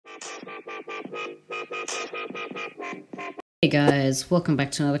Hey guys, welcome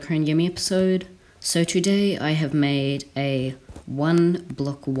back to another Crane Gaming episode. So today I have made a 1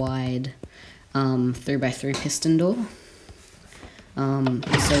 block wide 3x3 piston door.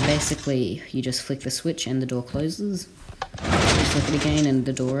 So basically you just flick the switch and the door closes. You flick it again and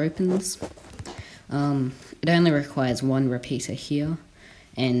the door opens. It only requires 1 repeater here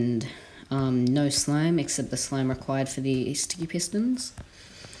and no slime except the slime required for the sticky pistons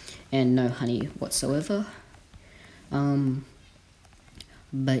and no honey whatsoever.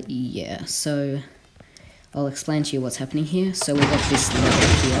 But yeah, so I'll explain to you what's happening here. So we've got this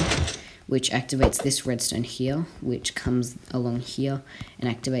lever here, which activates this redstone here, which comes along here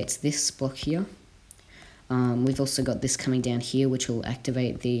and activates this block here. We've also got this coming down here, which will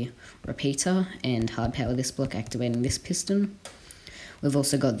activate the repeater and hard power this block, activating this piston. We've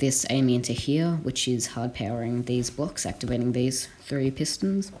also got this aiming into here, which is hard powering these blocks, activating these 3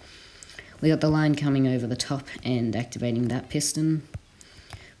 pistons. We got the line coming over the top and activating that piston.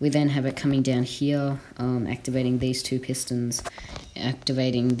 We then have it coming down here, activating these 2 pistons,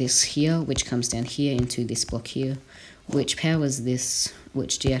 activating this here, which comes down here into this block here, which powers this,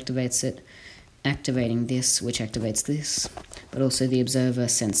 which deactivates it, activating this, which activates this, but also the observer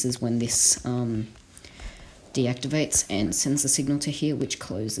senses when this deactivates and sends a signal to here, which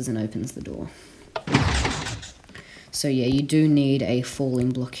closes and opens the door. So yeah, you do need a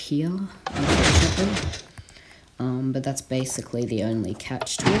falling block here, unfortunately. But that's basically the only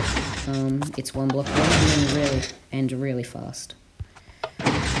catch to it. It's 1 block wide and really fast.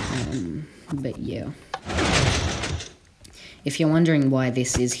 But yeah. If you're wondering why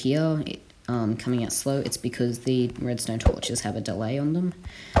this is here, coming out slow, it's because the redstone torches have a delay on them.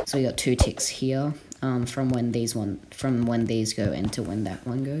 So we got 2 ticks here, from when these go and to when that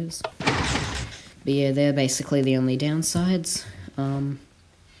one goes. But yeah, they're basically the only downsides.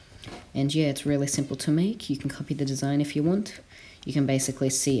 And yeah, it's really simple to make. You can copy the design if you want. You can basically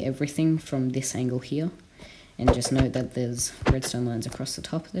see everything from this angle here. And just note that there's redstone lines across the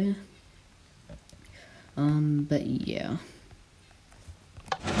top there. But yeah.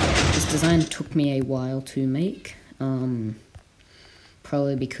 This design took me a while to make.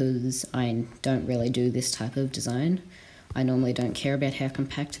 Probably because I don't really do this type of design. I normally don't care about how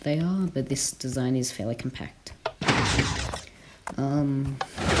compact they are, but this design is fairly compact.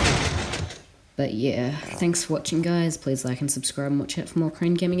 But yeah, thanks for watching guys, please like and subscribe and watch out for more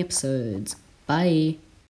Crane Gaming episodes. Bye!